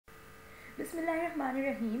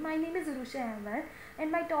Bismillahirrahmanirrahim. My name is Shuruh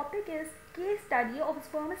and my topic is case study of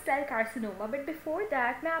squamous cell carcinoma. But before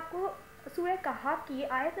that, मैं आपको सूरह कहाफ की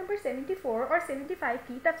आयत number 74 और 75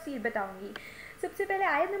 की तफसीर बताऊंगी. सबसे पहले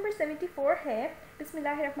आयत नंबर 74 है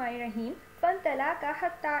बिस्मिल्लाहिर्रहमानिर्रहीम. फंतलाका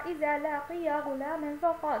हत्ता इज़ा लाक़िया गुलामन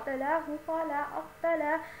फ़क़तलहु क़ाला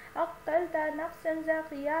अक़तलता नफ़्सन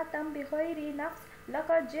ज़कियतन बिग़ैरि नफ़्स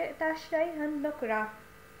लक़द जिअता शैअन नुकरा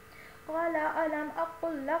क़ाल अलम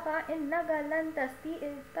अक़ुल लका इन्नका लन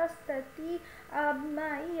तस्ततीअ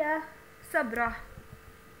मइया सब्रा.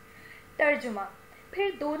 तर्जुमा. फिर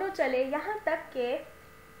दोनों चले यहाँ तक कि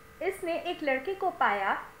इसने एक लड़के को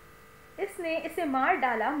पाया, इसने इसे मार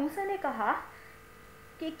डाला. मूसा ने कहा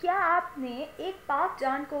कि क्या आपने एक पाक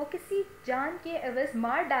जान को किसी जान के एवज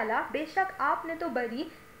मार डाला? बेशक आपने तो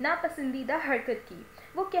बड़ी नापसंदीदा हरकत की.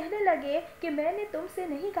 वो कहने लगे कि मैंने तुमसे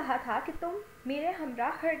नहीं कहा था कि तुम मेरे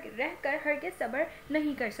हमराह रहकर हरगिज़ सब्र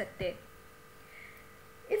नहीं कर सकते.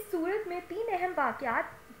 इस सूरत में 3 अहम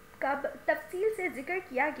वाक़यात का तफसील से जिक्र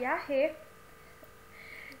किया गया है,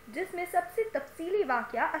 जिसमें सबसे तफसीली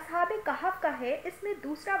वाक़या असहाबे कहफ का है. इसमें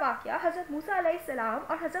दूसरा वाक़या हज़रत मूसा अलैहिस्सलाम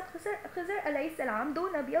और हज़रत ख़िज़र अलैहिस्सलाम, 2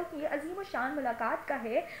 नबियों की अजीम व शान मुलाकात का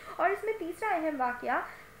है. और इसमें तीसरा अहम वाक़या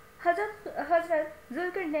हज़रत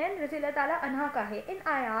ज़ुल्क़रनैन रज़ियल्लाहु ताला अन्हा का है. इन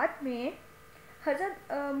आयात में हज़रत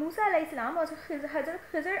मूसा अलैहिस्सलाम और हज़रत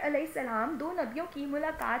ख़िज़र अलैहिस्सलाम, 2 नबियों की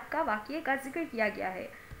मुलाकात का वाक़ये का जिक्र किया गया है.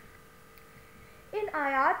 इन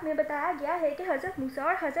आयात में बताया गया है कि हज़रत मूसा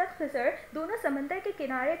और हज़रत ख़िज़र दोनों समंदर के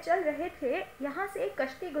किनारे चल रहे थे. यहाँ से एक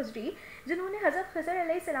कश्ती गुजरी जिन्होंने हज़रत ख़िज़र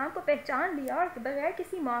अलैहिस्सलाम को पहचान लिया और बगैर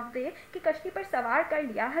किसी मुआवजे की कश्ती पर सवार कर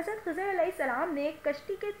लिया. हज़रत ख़िज़र अलैहिस्सलाम ने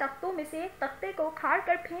कश्ती के तख्तों में से एक तख्ते को उखाड़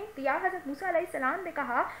कर फेंक दिया. हज़रत मूसा अलैहिस्सलाम ने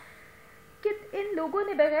कहा कि इन लोगों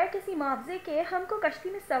ने बगैर किसी मुआवजे के हमको कश्ती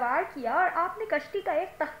में सवार किया और आपने कश्ती का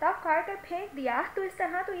एक तख्ता उखाड़ कर फेंक दिया, तो इस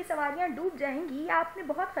तरह तो ये सवारियां डूब जाएंगी. आपने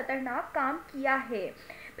बहुत ख़तरनाक काम किया है.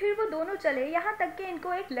 फिर वो दोनों चले यहाँ तक कि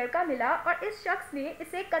इनको एक लड़का मिला और इस शख्स ने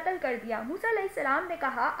इसे कत्ल कर दिया. मूसा अलैहिस्सलाम ने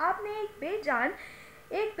कहा आपने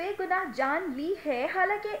एक बेगुनाह जान ली है,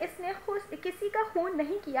 हालांकि इसने खुद किसी का खून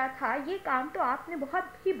नहीं किया था. ये काम तो आपने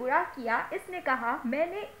बहुत ही बुरा किया. इसने कहा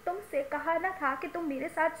मैंने तुमसे कहा न था कि तुम मेरे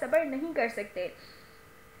साथ सब्र नहीं कर सकते.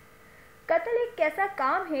 कत्ल एक ऐसा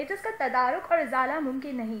काम है जिसका तदारुक और इजाला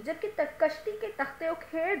मुमकिन नहीं, जबकि कश्ती के तख्ते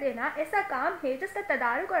उखेड़ देना ऐसा काम है जिसका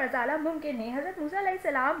तदारुक और इजाला मुमकिन है. हज़रत मूसा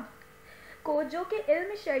अलैहिस्सलाम को जो कि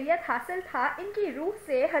इल्म शरीयत हासिल था, इनकी रूह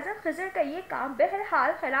से हज़रत ख़िज़र का ये काम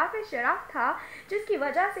बहरहाल खिलाफ शरअ था, जिसकी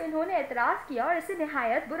वजह से इन्होंने एतराज़ किया और इसे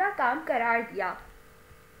निहायत बुरा काम करार दिया.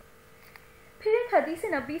 फिर एक हदीस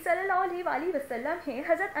नबी सल्लल्लाहु अलैहि वसल्लम है,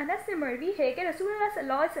 हज़रत अनस से मरवी है कि रसूलुल्लाह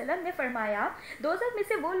सल्लल्लाहु अलैहि वसल्लम ने फरमाया दोज़ख में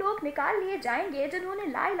से वो लोग निकाल लिए जाएंगे जिन्होंने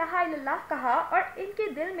ला इलाहा इल्लल्लाह कहा और इनके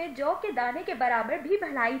दिल में जौ के दाने के बराबर भी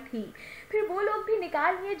भलाई थी. फिर वो लोग भी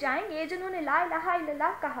निकाल लिए जाएंगे जिन्होंने ला इलाहा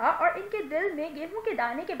इल्लल्लाह कहा और इनके दिल में गेहूं के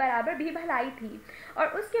दाने के बराबर भी भलाई थी. और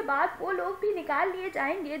उसके बाद वो लोग भी निकाल लिए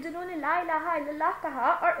जाएंगे जिन्होंने ला इलाहा इल्लल्लाह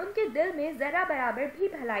कहा और उनके दिल में ज़रा बराबर भी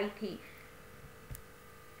भलाई थी.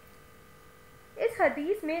 इस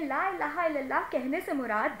हदीस में ला इलाहा इल्लल्लाह कहने से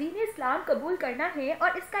मुराद दीन इस्लाम कबूल करना है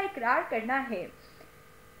और इसका इकरार करना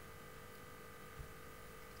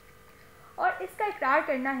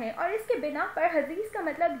है और इसके बिना पर हदीस का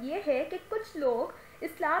मतलब ये है कि कुछ लोग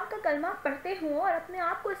इस्लाम का कलमा पढ़ते हों और अपने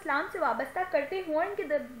आप को इस्लाम से वाबस्ता करते हों और इनके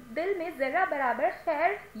दिल में ज़रा बराबर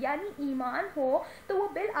खैर यानी ईमान हो, तो वो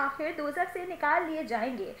बिल आखिर दोज़ख से निकाल लिए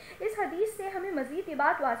जाएंगे. इस हदीस से हमें मज़ीद ये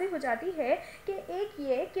बात वाज़ेह हो जाती है कि एक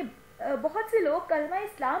ये कि बहुत से लोग कलमा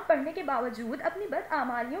इस्लाम पढ़ने के बावजूद अपनी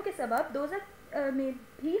बदआमालियों के सबब दोज़ख में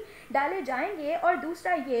भी डाले जाएंगे, और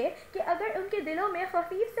दूसरा ये कि अगर उनके दिलों में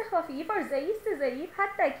खफीफ से खफीफ और ज़ईफ़ से ज़ईफ़ हद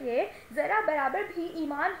तक ये ज़रा बराबर भी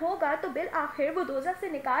ईमान होगा तो बिल आखिर वो दोज़ख से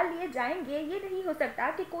निकाल लिए जाएंगे. ये नहीं हो सकता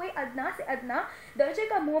कि कोई अदना से अदना दर्जे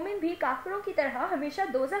का मोमिन भी काफिरों की तरह हमेशा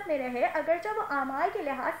दोज़ख में रहे, अगरचे वो आमाल के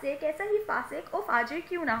लिहाज से कैसा ही फासिक और फाजिर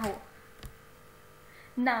क्यों ना हो.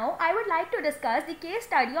 Now, I would like to discuss the case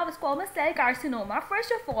study of squamous cell carcinoma.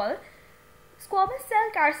 First of all, squamous cell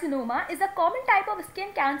carcinoma is a common type of skin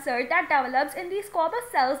cancer that develops in the squamous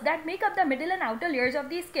cells that make up the middle and outer layers of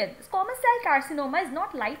the skin. Squamous cell carcinoma is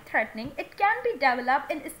not life-threatening. It can be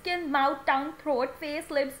developed in skin, mouth, tongue, throat, face,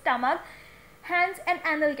 lips, stomach, hands, and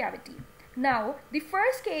anal cavity. Now, the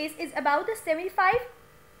first case is about the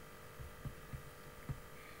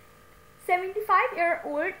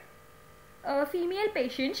 75-year-old female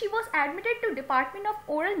patient. She was admitted to Department of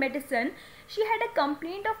Oral Medicine. She had a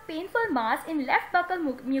complaint of painful mass in left buccal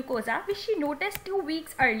mucosa, which she noticed 2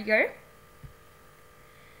 weeks earlier.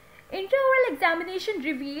 Intraoral examination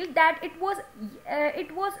revealed that it was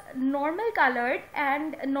normal colored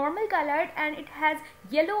and it has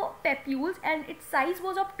yellow papules, and its size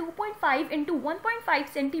was of 2.5 into 1.5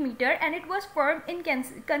 centimeter, and it was firm in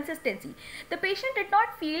consistency. The patient did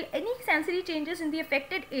not feel any sensory changes in the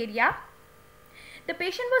affected area. The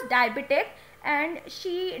patient was diabetic, and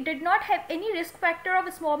she did not have any risk factor of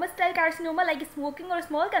squamous cell carcinoma like smoking or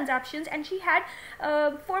small consumptions, and she had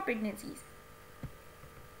 4 pregnancies.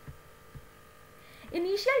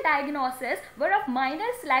 Initial diagnosis were of minor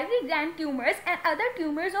salivary gland tumors and other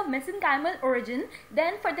tumors of mesenchymal origin.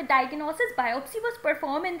 Then for the diagnosis, biopsy was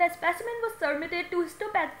performed and the specimen was submitted to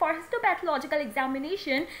for histopathological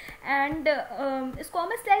examination, and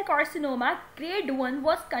squamous cell carcinoma grade 1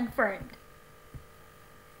 was confirmed.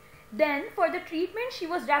 Then for the treatment, she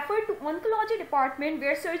was referred to oncology department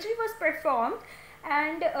where surgery was performed,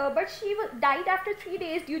 and but she died after 3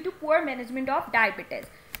 days due to poor management of diabetes.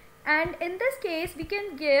 And in this case, we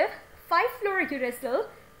can give 5-fluorouracil.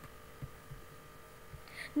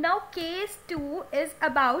 Now case 2 is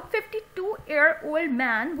about 52-year-old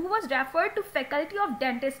man who was referred to Faculty of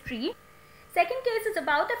Dentistry. Second case is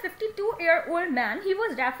about a 52-year-old man. He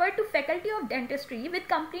was referred to Faculty of Dentistry with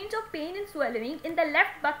complaints of pain and swallowing in the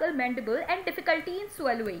left buccal mandible and difficulty in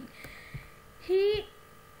swallowing.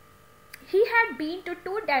 He had been to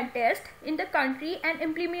 2 dentists in the country and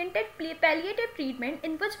implemented palliative treatment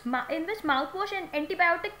in which mouthwash and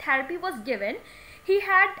antibiotic therapy was given. He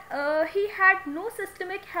had no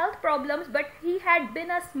systemic health problems, but he had been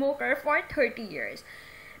a smoker for 30 years.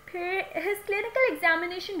 His clinical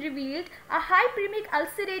examination revealed a hyperemic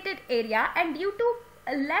ulcerated area, and due to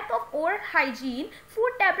a lack of oral hygiene,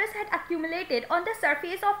 food debris had accumulated on the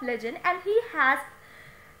surface of lesion, and his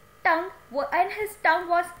tongue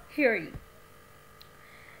was hairy.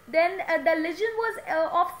 Then the lesion was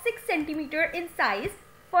of 6 cm in size.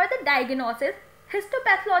 For the diagnosis,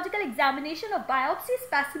 histopathological examination of biopsy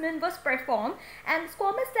specimen was performed, and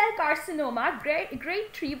squamous cell carcinoma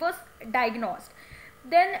grade 3 was diagnosed.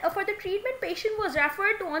 Then for the treatment, patient was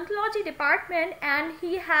referred to oncology department, and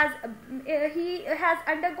he has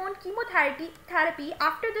undergone chemotherapy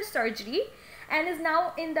after the surgery and is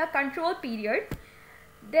now in the control period.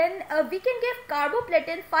 Then we can give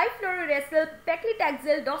carboplatin, 5-fluorouracil,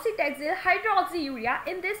 paclitaxel, docetaxel, hydroxyurea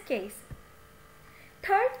in this case.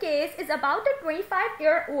 Third case is about a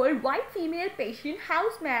 25-year-old white female patient,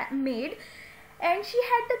 housemaid, and she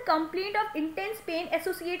had the complaint of intense pain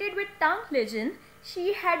associated with tongue lesion.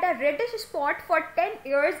 She had a reddish spot for 10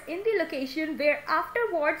 years in the location where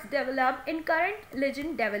afterwards developed and current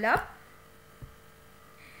lesion developed.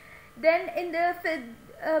 Then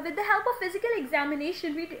with the help of physical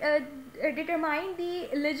examination, we determined the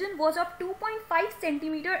lesion was of 2.5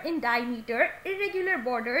 cm in diameter, irregular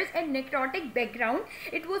borders and necrotic background.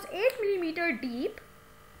 It was 8 mm deep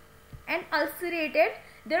and ulcerated.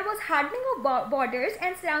 There was hardening of borders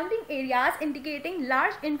and surrounding areas indicating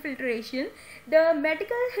large infiltration. The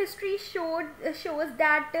medical history shows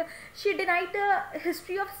that she denied the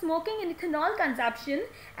history of smoking and ethanol consumption,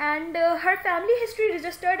 and her family history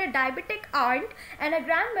registered a diabetic aunt and a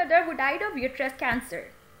grandmother who died of uterus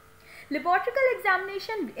cancer. Laboratory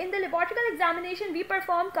examination. In the laboratory examination, we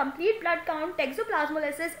performed complete blood count,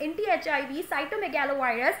 toxoplasmosis, anti-HIV,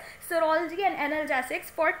 cytomegalovirus, serology and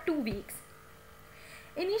analgesics for 2 weeks.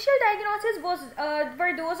 Initial diagnosis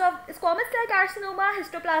were those of squamous cell carcinoma,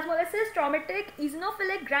 histoplasmosis, traumatic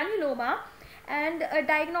eosinophilic granuloma, and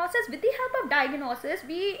diagnosis. With the help of diagnosis,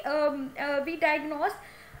 we diagnosed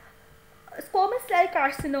squamous cell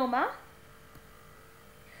carcinoma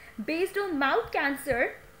based on mouth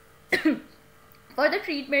cancer. For the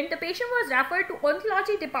treatment, the patient was referred to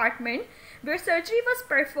oncology department where surgery was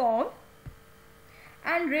performed,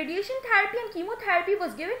 and radiation therapy and chemotherapy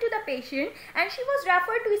was given to the patient, and she was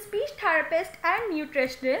referred to a speech therapist and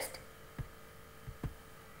nutritionist.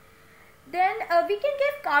 Then we can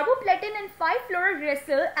give carboplatin and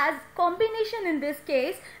 5-fluorouracil as combination in this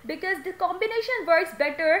case, because the combination works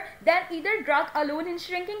better than either drug alone in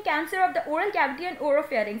shrinking cancer of the oral cavity and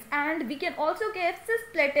oropharynx. And we can also give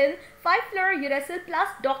cisplatin, 5-fluorouracil plus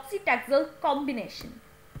docetaxel combination.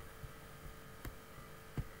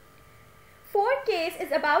 Fourth case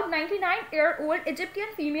is about 99-year-old Egyptian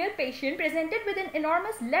female patient presented with an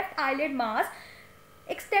enormous left eyelid mass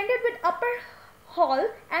extended with upper hall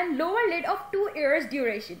and lower lid of 2 years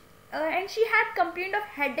duration. And she had complaint of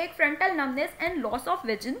headache, frontal numbness and loss of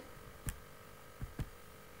vision.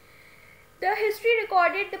 The history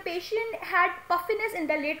recorded the patient had puffiness in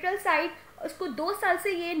the lateral side. उसको 2 साल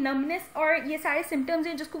से ये numbness और ये सारे symptoms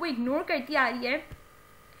हैं जिसको वो ignore करती आ रही है.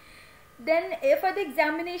 Then for the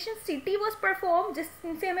examination CT was perform,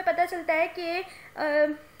 जिससे हमें पता चलता है कि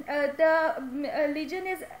the legion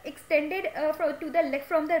is extended to the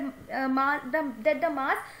from the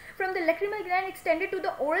mass from the lacrimal gland extended to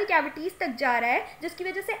the oral cavities तक जा रहा है, जिसकी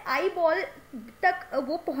वजह से आई बॉल तक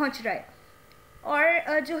वो पहुंच रहा है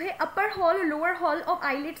और जो है अपर हॉल और लोअर हॉल ऑफ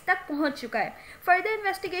आईलिड्स तक पहुंच चुका है। फर्दर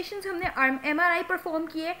इन्वेस्टिगेशंस हमने MRI परफॉर्म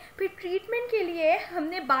किए, फिर ट्रीटमेंट के लिए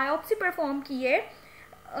हमने बायोप्सी परफॉर्म किए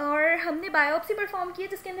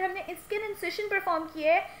जिसके अंदर हमने स्किन इंसिशन परफॉर्म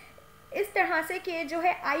किए इस तरह से कि जो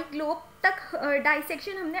है आई ग्लोब तक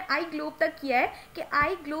डाइसेक्शन हमने आई ग्लोब तक किया है कि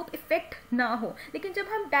आई ग्लोब इफेक्ट ना हो। लेकिन जब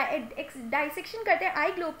हम डाइसेक्शन करते हैं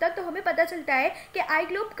आई ग्लोब तक तो हमें पता चलता है कि आई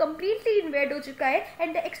ग्लोब कम्प्लीटली इन्वेड हो चुका है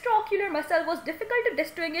and the एक्स्ट्राओक्यूलर muscle was difficult to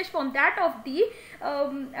distinguish from that of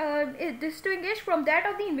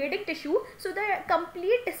the invading tissue, so the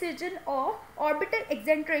complete decision of orbital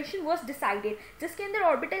एक्सेंट्रेशन was decided, जिसके अंदर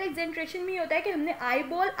ऑर्बिटल एक्सेंट्रेशन में होता है कि हमने आई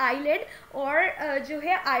बॉल, आईलिड और जो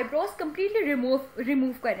है आईब्रोज कम्प्लीटली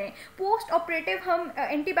रिमूव कर रहे हैं। पोस्ट ऑपरेटिव हम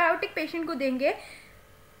एंटीबायोटिक पेशेंट को देंगे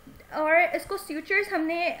और इसको स्यूचर्स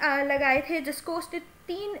हमने लगाए थे, जिसको उसने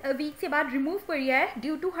 3 वीक के बाद रिमूव कर दिया है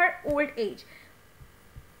due to her old age.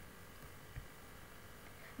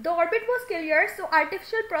 The orbit was clear, so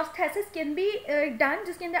artificial prosthesis can be done,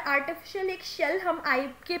 जिसके अंदर आर्टिफिशियल एक शेल हम आई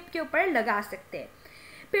के ऊपर लगा सकते हैं।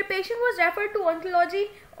 फिर patient was referred to oncology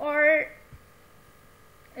और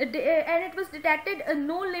and it was detected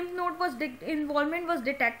no lymph node involvement was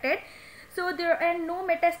detected, so no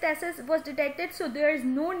metastasis was detected, so there is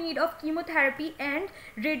no need of chemotherapy and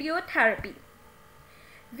radiotherapy.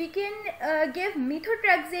 We can give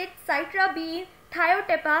methotrexate, cytarabine,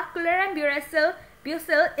 thiotepa,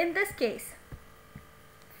 chlorambucil in this case.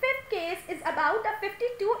 Fifth case is about a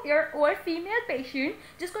 52-year-old female patient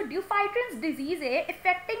जिसको Dupuytren's disease है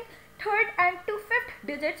affecting 3rd and to 5th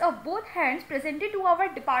digits of both hands, presented to our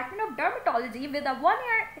Department of Dermatology with a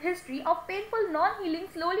 1-year history of painful non-healing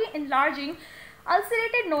slowly enlarging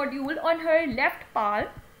ulcerated nodule on her left palm.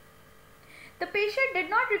 The patient did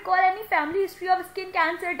not recall any family history of skin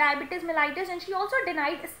cancer, diabetes mellitus, and she also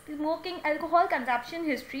denied smoking, alcohol consumption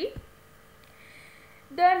history.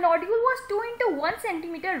 The nodule was 2 into 1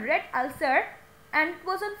 centimeter red ulcer and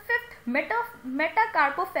was on 5th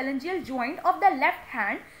metacarpophalangeal joint of the left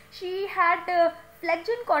hand. She had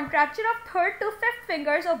flexion contracture of 3rd to 5th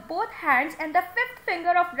fingers of both hands and the 5th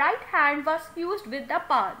finger of right hand was fused with the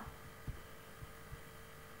palm.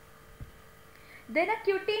 Then a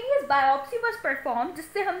cutaneous biopsy was performed,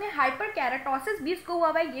 जिससे हमने hyperkeratosis भी इसको हुआ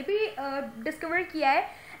है ये भी discover किया है,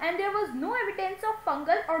 and there was no evidence of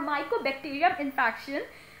fungal or mycobacterium infection.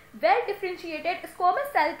 Well differentiated squamous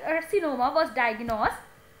cell carcinoma was diagnosed.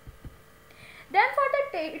 Then for the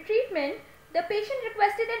treatment, the patient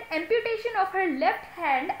requested an amputation of her left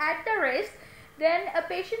hand at the wrist. Then a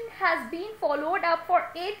patient has been followed up for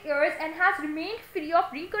 8 years and has remained free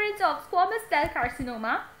of recurrence of squamous cell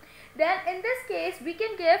carcinoma. Then in this case, we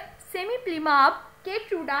can give semiplimab,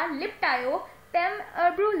 Keytruda, Libtayo,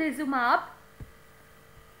 pembrolizumab.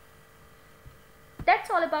 That's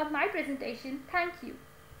all about my presentation. Thank you.